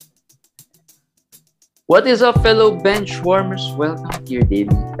What is up, fellow bench warmers? Welcome to your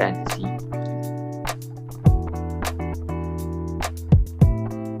daily fantasy.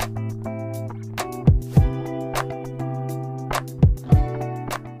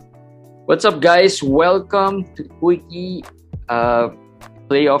 What's up, guys? Welcome to Quickie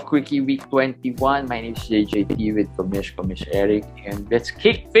Playoff Quickie Week 21. My name is JJT with Komish Eric, and let's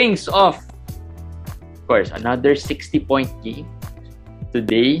kick things off. Of course, another 60-point game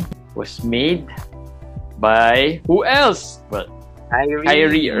today was made by who else? Well,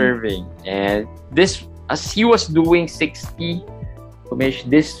 Kyrie Irving. And this, as he was doing 60,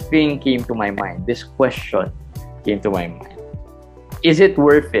 this thing came to my mind. This question came to my mind. Is it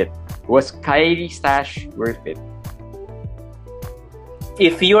worth it? Was Kyrie stash worth it?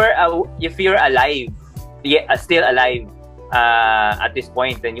 If you're alive, still alive at this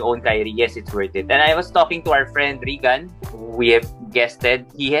point, and you own Kyrie, yes, it's worth it. And I was talking to our friend Regan, who we have guested.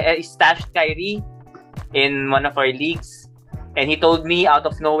 He stashed Kyrie in one of our leagues, and he told me out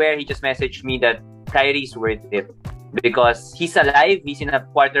of nowhere, he just messaged me that Kyrie's worth it because he's alive. He's in a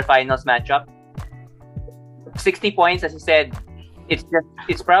quarterfinals matchup. 60 points, as he said.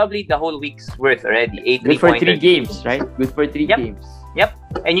 It's probably the whole week's worth already. Good for 3 games, right? Good for 3 games. Yep.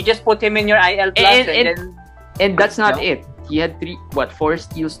 And you just put him in your IL plus, and that's not it. He had 4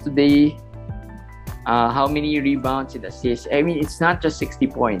 steals today. How many rebounds and assists? I mean, it's not just 60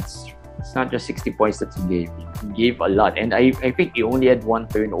 points. It's not just 60 points that he gave. He gave a lot. And I think he only had 1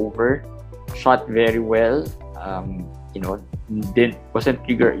 turnover. Shot very well. Wasn't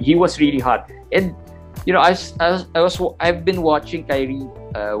trigger. He was really hot. And I've been watching Kyrie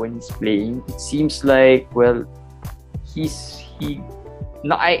when he's playing. It seems like, well,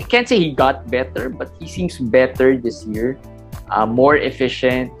 I can't say he got better, but he seems better this year. More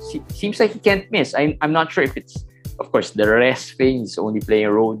efficient. Seems like he can't miss. I'm not sure if it's, of course, the rest thing. He's only playing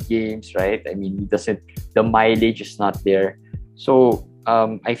road games, right? I mean, the mileage is not there. So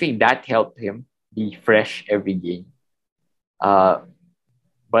I think that helped him be fresh every game.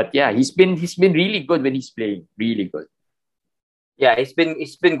 But yeah, he's been really good when he's playing. Really good. Yeah, it's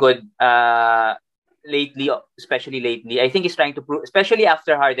been good. Lately, especially lately, I think he's trying to prove, especially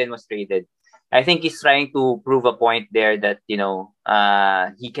after Harden was traded. I think he's trying to prove a point there that he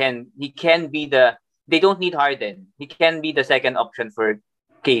can be the. They don't need Harden. He can be the second option for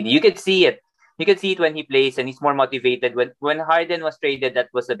KD. You could see it. You could see it when he plays, and he's more motivated. When Harden was traded, that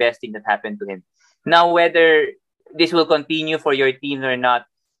was the best thing that happened to him. Now, whether this will continue for your team or not,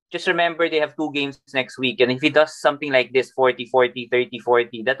 just remember they have 2 games next week, and if he does something like this, 40-40,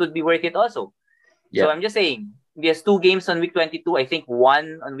 30-40, that would be worth it also. Yeah. So I'm just saying, he has 2 games on week 22. I think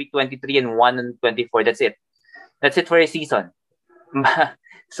 1 on week 23 and 1 on 24. That's it. That's it for a season.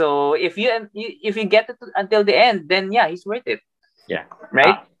 So if you get it until the end, then yeah, he's worth it. Yeah.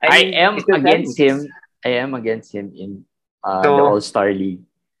 Right? I am against him in the All-Star League.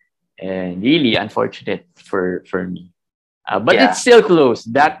 And really unfortunate for me. But it's still close.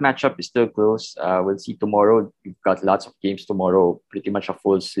 That matchup is still close. We'll see tomorrow. We've got lots of games tomorrow. Pretty much a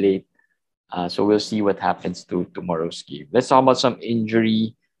full slate. So we'll see what happens to tomorrow's game. Let's talk about some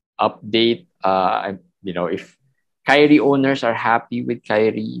injury update. If Kyrie owners are happy with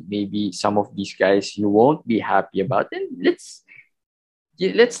Kyrie, maybe some of these guys you won't be happy about. Then let's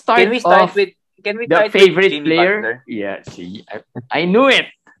start. Can we start with the favorite player? Butler? Yeah, see, I knew it.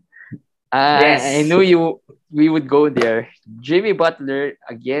 Yes. I knew we would go there. Jimmy Butler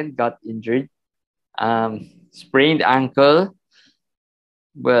again got injured. Sprained ankle.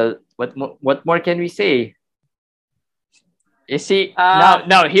 Well, what more can we say? Is he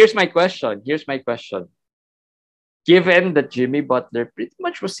now? Here's my question. Given that Jimmy Butler pretty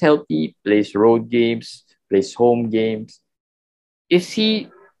much was healthy, plays road games, plays home games, is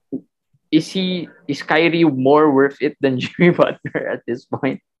Kyrie more worth it than Jimmy Butler at this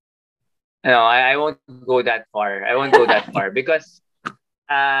point? No, I won't go that far. Because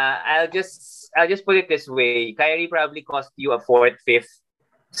I'll just put it this way. Kyrie probably cost you a 4th, 5th,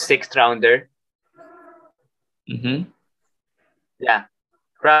 6th rounder. Mm-hmm. Yeah.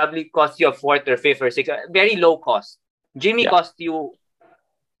 Probably cost you a 4th or 5th or 6th. Very low cost. Jimmy cost you,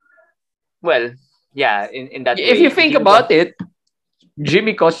 well, yeah, in that if way. You think about it,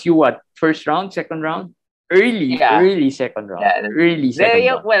 Jimmy cost you what? 1st round, 2nd round? Early second round. Yeah. Early second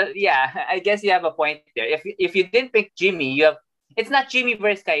round. Well, yeah, I guess you have a point there. If you didn't pick Jimmy, it's not Jimmy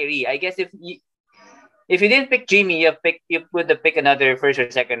versus Kyrie. I guess if you didn't pick Jimmy, you would have picked another 1st or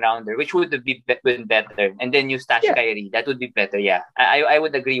 2nd rounder, which would have been better. And then you stash Kyrie. That would be better. Yeah, I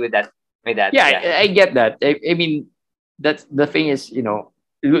would agree with that. Yeah, I get that. I mean, that's the thing is,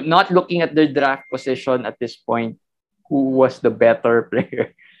 not looking at their draft position at this point, who was the better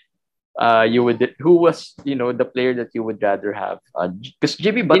player. you would who was the player that you would rather have? Because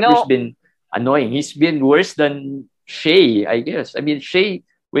Jimmy You Butler's know, been annoying. He's been worse than Shea, I guess. I mean, Shea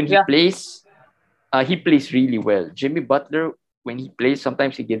when yeah. he plays really well. Jimmy Butler when he plays,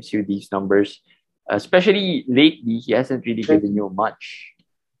 sometimes he gives you these numbers. Especially lately, he hasn't really given you much.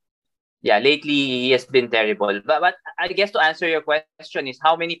 Yeah, lately he has been terrible. But I guess to answer your question is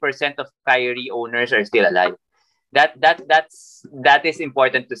how many percent of Kyrie owners are still alive? That is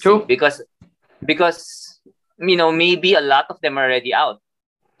important to see True. because maybe a lot of them are already out.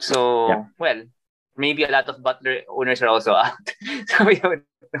 Yeah. So well, maybe a lot of Butler owners are also out. So we don't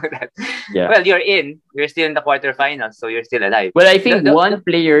know that. Yeah. Well, you're in. You're still in the quarterfinals, so you're still alive. Well, I The, think the, one the,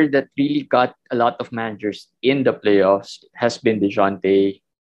 player that really got a lot of managers in the playoffs has been DeJounte.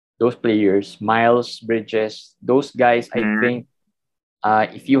 Those players, Miles Bridges, those guys, I mm, think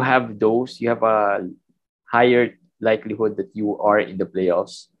if you have those, you have a higher likelihood that you are in the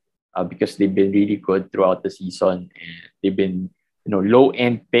playoffs because they've been really good throughout the season and they've been, low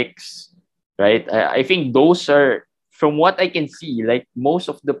end picks, right? I think those are, from what I can see, like most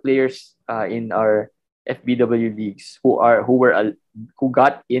of the players in our FBW leagues who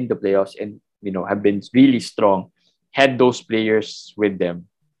got in the playoffs and have been really strong, had those players with them.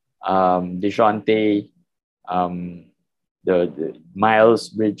 Dejounte, um, the Miles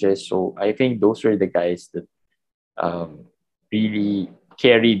Bridges. So I think those were the guys that um, really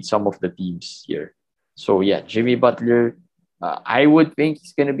carried some of the teams here. So yeah, Jimmy Butler, I would think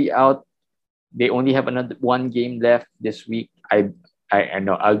he's gonna be out. They only have another one game left this week. I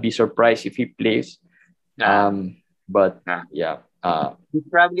know I'll be surprised if he plays. nah, But nah. yeah, He's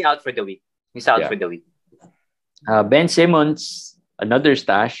probably out for the week. He's out yeah. for the week. Ben Simmons, another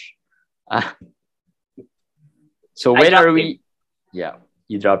stash. Uh, so I when are dropped him. we? Yeah,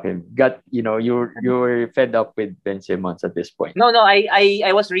 you drop him. You're fed up with Ben Simmons at this point. No, no.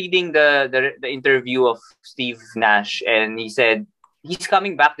 I was reading the interview of Steve Nash, and he said he's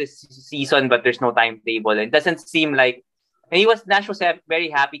coming back this season, but there's no timetable, and it doesn't seem like. And Nash was very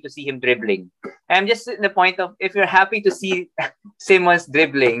happy to see him dribbling. And I'm just in the point of if you're happy to see Simmons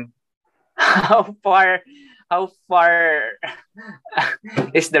dribbling, how far how far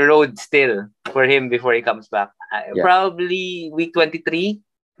is the road still for him before he comes back? Yeah, Probably week 23,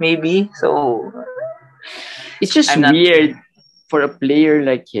 maybe. So it's just I'm not. weird for a player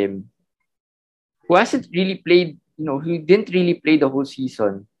like him who hasn't really played. Who didn't really play the whole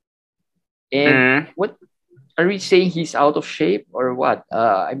season. And Mm, what are we saying? He's out of shape or what?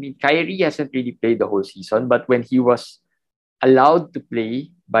 I mean, Kyrie hasn't really played the whole season, but when he was allowed to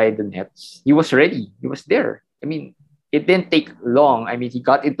play by the Nets, he was ready. He was there. I mean, it didn't take long. I mean, he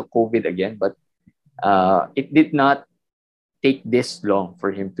got into COVID again, but it did not take this long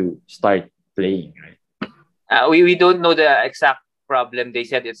for him to start playing, right? we don't know the exact problem. They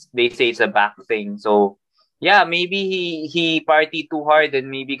say it's a back thing. So yeah, maybe he partied too hard and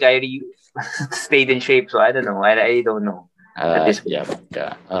maybe Kyrie stayed in shape. So I don't know. I don't know at this point.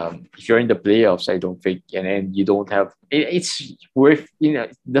 Yeah, yeah. If you're in the playoffs, I don't think, and you don't have, it's worth,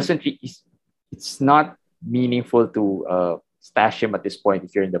 it doesn't, it's not meaningful to stash him at this point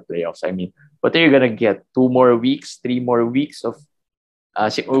if you're in the playoffs. I mean, what are you gonna get? 2 more weeks, 3 more weeks of,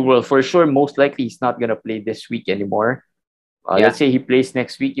 well, for sure, most likely he's not gonna play this week anymore. Yeah, Let's say he plays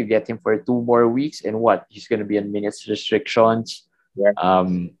next week, you get him for 2 more weeks, and what? He's gonna be on minutes restrictions. yeah,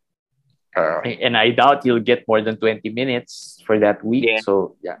 Um, and I doubt he'll get more than 20 minutes for that week. yeah,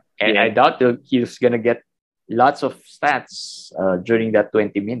 So yeah, and yeah. I doubt he's gonna get lots of stats during that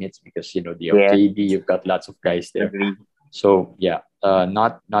 20 minutes because you have Yeah, KD, you've got lots of guys there. agree. So yeah,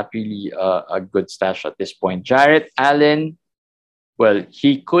 not really a good stash at this point. Jarrett Allen, well,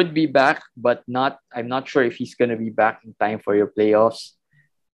 he could be back, but not. I'm not sure if he's gonna be back in time for your playoffs.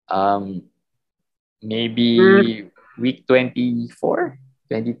 Um, Mm, maybe week 24,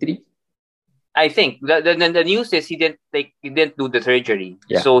 23. I think the news is he didn't do the surgery,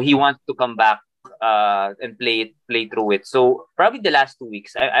 Yeah. so he wants to come back and play through it. So probably the last 2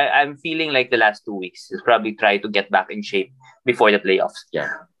 weeks. I'm feeling like the last 2 weeks is probably try to get back in shape before the playoffs.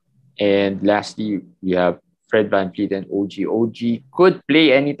 Yeah. And lastly, we have Fred VanVleet and OG. OG could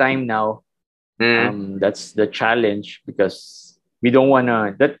play anytime now. Mm, That's the challenge because we don't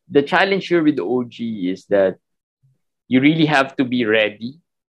wanna. That the challenge here with the OG is that you really have to be ready.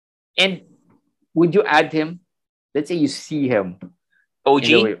 And would you add him? Let's say you see him in the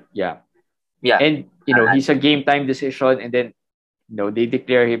OG, way, yeah, yeah, and he's a game time decision, and then they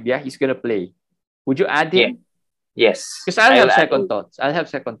declare him, yeah, he's gonna play. Would you add yeah, him? yes. Because I'll I will have add second OG. thoughts. I'll have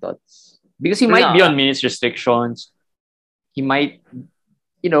second thoughts because he might be No, on minutes restrictions. He might,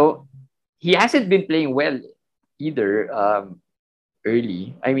 you know, he hasn't been playing well either.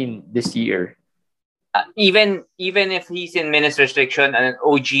 early. I mean, this year. Even if he's in minutes restriction, an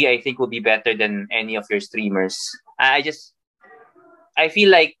OG I think will be better than any of your streamers. I feel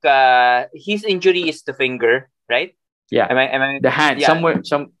like his injury is the finger, right? Yeah, Am I the hand yeah. somewhere.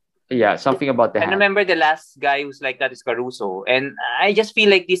 Something about the And hand. remember the last guy who's like that is Caruso. And I just feel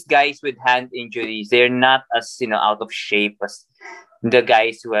like these guys with hand injuries, they're not as, out of shape as the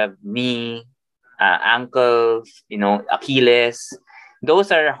guys who have knee, ankles, Achilles.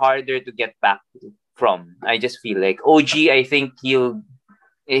 Those are harder to get back from. I just feel like OG, I think he'll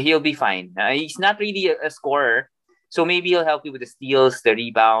be fine. He's not really a scorer. So maybe he'll help you with the steals, the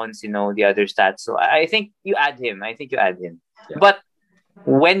rebounds, the other stats. So I think you add him. Yeah. But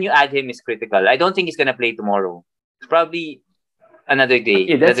when you add him is critical. I don't think he's gonna play tomorrow. It's probably another day.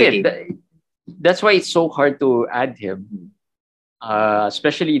 Yeah, that's another it. game. That's why it's so hard to add him,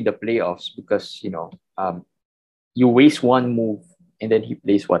 especially in the playoffs, because you waste one move and then he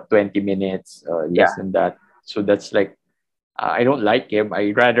plays 20 minutes, less than that. So that's like I don't like him.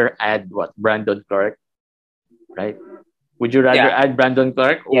 I rather add Brandon Clark, right? Would you rather add Brandon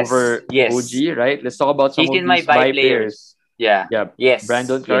Clark over Yes. OG, right? Let's talk about some He's of in my these buy buy players. players. Yeah. Yeah, Yes.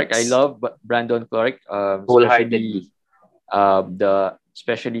 Brandon Clark. I Yes. love Brandon Clark, Wholeheartedly.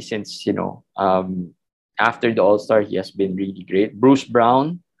 especially since after the All Star he has been really great. Bruce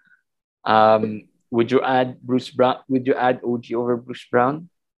Brown. Would you add Bruce Brown? Would you add OG over Bruce Brown?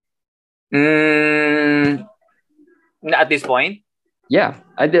 At this point. Yeah,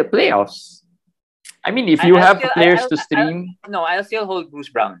 at the playoffs. I mean, if you have players to stream. I'll still hold Bruce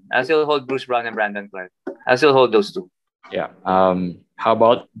Brown. I'll still hold Bruce Brown and Brandon Clark. I'll still hold those two. Yeah. How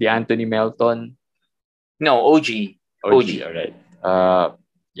about the Anthony Melton? No, OG. All right.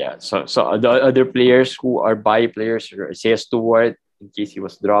 Yeah. So the other players who are buy players are Isaiah Stewart, in case he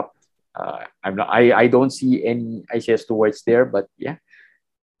was dropped. I'm not. I don't see any Isaiah Stewarts there, but yeah.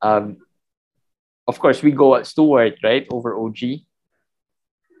 Of course, we go at Stewart, right, over OG.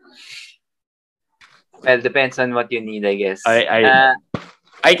 Well, depends on what you need, I guess. I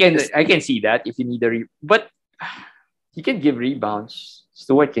can see that if you need but he can give rebounds.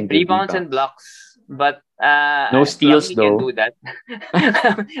 Stewart can give rebounds and blocks, but no steals Plumlee though. Can do that.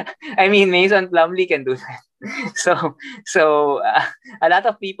 I mean, Mason Plumlee can do that. So a lot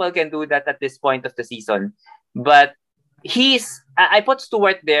of people can do that at this point of the season, but I put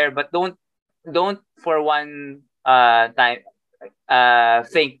Stewart there, but don't for one time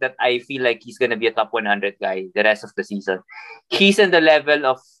think that I feel like he's gonna be a top 100 guy the rest of the season. He's in the level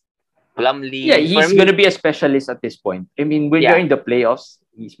of Plumlee. Yeah, he's gonna be a specialist at this point. I mean, when you're in the playoffs,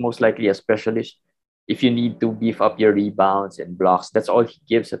 he's most likely a specialist. If you need to beef up your rebounds and blocks, that's all he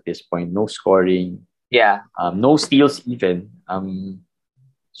gives at this point. No scoring. Yeah. No steals even.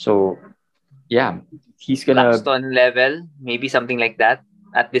 So yeah, he's gonna Claxton level, maybe something like that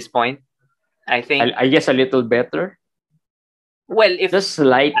at this point. I think. I guess a little better. Well, if just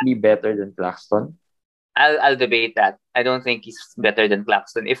slightly better than Claxton. I'll debate that. I don't think he's better than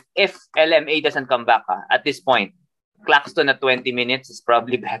Claxton. If LMA doesn't come back at this point, Claxton at 20 minutes is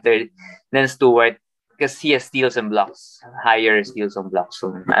probably better than Stewart because he has steals and blocks, higher steals and blocks.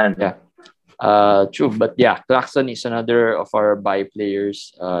 So I don't know. Yeah. True, but yeah, Claxton is another of our buy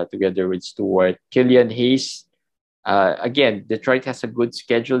players together with Stewart. Killian Hayes, again, Detroit has a good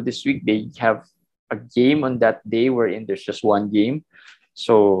schedule this week. They have a game on that day wherein there's just one game.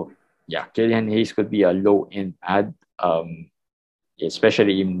 So yeah, Killian Hayes could be a low-end add,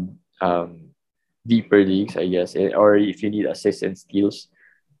 especially in deeper leagues, I guess, or if you need assists and steals.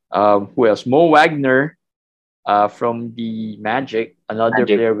 Who else? Mo Wagner from the Magic, another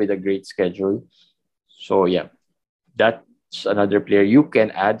player with a great schedule. So yeah, that's another player you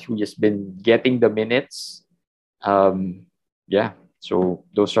can add who has been getting the minutes. Yeah, so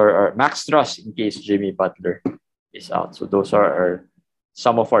those are our Max Truss in case Jimmy Butler is out. So those are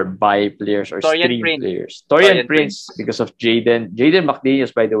some of our buy players or Torian stream players. Torian Prince because of Jaden. Jaden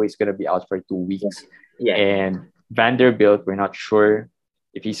McDaniels, by the way, is going to be out for 2 weeks. Yeah. And Vanderbilt, we're not sure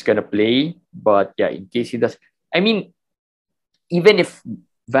if he's going to play. But yeah, in case he does. I mean, even if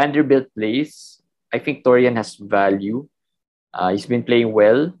Vanderbilt plays, I think Torian has value. He's been playing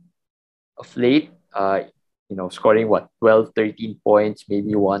well of late. Scoring 12, 13 points,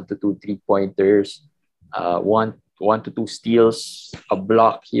 maybe 1 to 2 3-pointers, 1 to 2 steals, a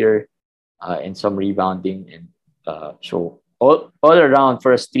block here, and some rebounding. And so all around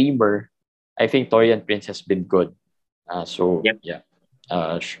for a streamer, I think Torian Prince has been good.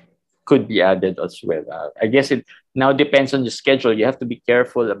 Could be added as well. I guess it now depends on the schedule. You have to be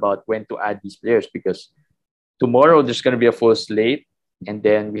careful about when to add these players because tomorrow there's going to be a full slate, and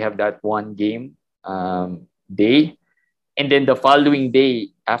then we have that one game day, And then the following day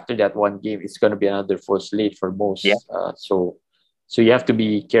after that one game, it's going to be another full slate for most. Yeah. So you have to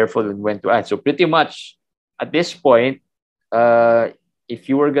be careful on when to add. So pretty much at this point, if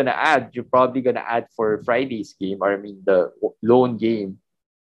you were going to add, you're probably going to add for Friday's game, or I mean the lone game.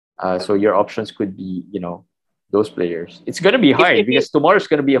 So your options could be, those players. It's going to be hard because tomorrow's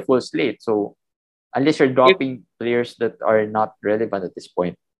going to be a full slate. So unless you're dropping players that are not relevant at this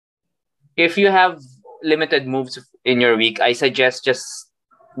point. If you have limited moves in your week, I suggest just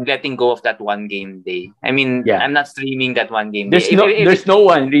letting go of that one game day. I mean, I'm not streaming that one game day. There's no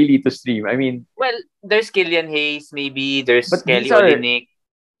one really to stream. I mean, well, there's Killian Hayes, maybe there's Kelly Olynyk.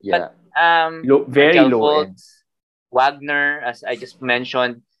 Yeah. But very low end. Wagner, as I just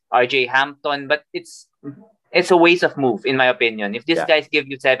mentioned, RJ Hampton, but it's a waste of move in my opinion. If these guys give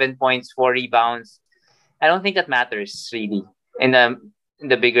you 7 points, 4 rebounds, I don't think that matters really in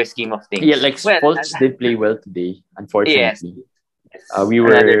the bigger scheme of things. Yeah, like Fultz did play well today, unfortunately. Yes. We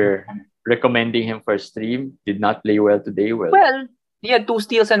were recommending him for stream. Did not play well today. Well, he had 2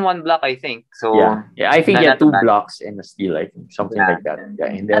 steals and 1 block, I think. So yeah, I think he had 2 blocks and a steal. I think something like that. Yeah,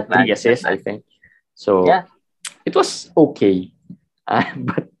 and then 3 assists, I think. So it was okay,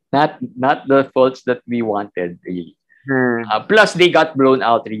 but not the Fultz that we wanted really. Plus, they got blown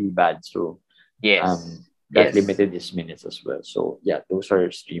out really bad. So that limited his minutes as well. So those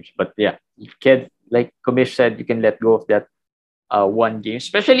are streams. But you can, like Komish said, you can let go of that one game,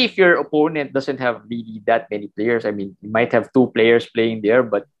 especially if your opponent doesn't have really that many players. I mean, you might have 2 players playing there,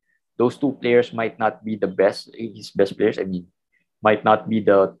 but those 2 players might not be his best players. I mean, might not be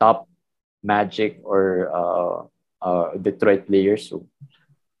the top Magic or Detroit players. So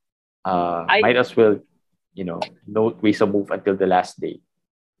might as well, not waste a move until the last day.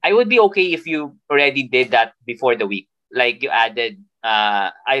 I would be okay if you already did that before the week. Like you added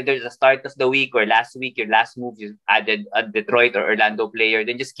either the start of the week or last week, your last move, you added a Detroit or Orlando player,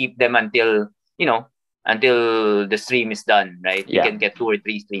 then just keep them until the stream is done, right? You can get 2 or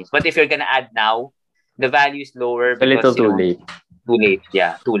 3 streams. But if you're gonna add now, the value is lower. It's a little too late. Too late,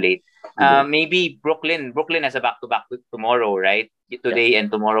 too late. Maybe Brooklyn has a back-to-back tomorrow, right? Today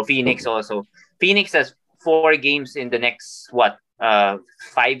and tomorrow. Phoenix also. Phoenix has 4 games in the next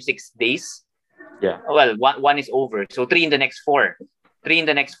 5-6 days. Yeah. Well, one is over. So 3 in the next 4. 3 in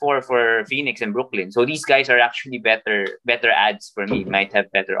the next 4 for Phoenix and Brooklyn. So these guys are actually better ads for me. Might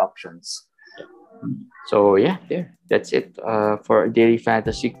have better options. So that's it for Daily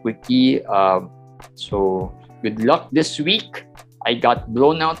Fantasy Quickie. So good luck this week. I got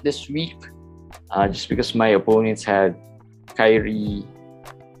blown out this week just because my opponents had Kyrie,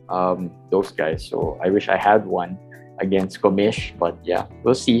 those guys. So I wish I had one against Komish, but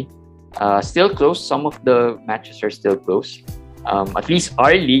we'll see. Still close. Some of the matches are still close. At least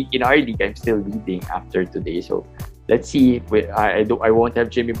in our league, I'm still leading after today. So let's see. I won't have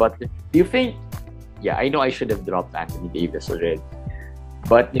Jimmy Butler. Do you think? Yeah, I know I should have dropped Anthony Davis already,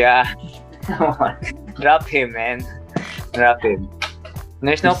 but drop him, man. Drop him.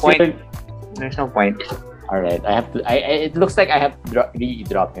 There's no point. There's no point. All right, I have to. It looks like I have to really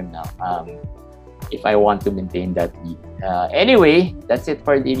drop him now. If I want to maintain that lead. Anyway, that's it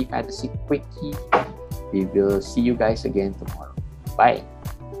for Daily Fantasy Quickie. We will see you guys again tomorrow. Bye.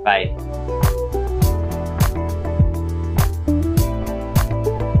 Bye.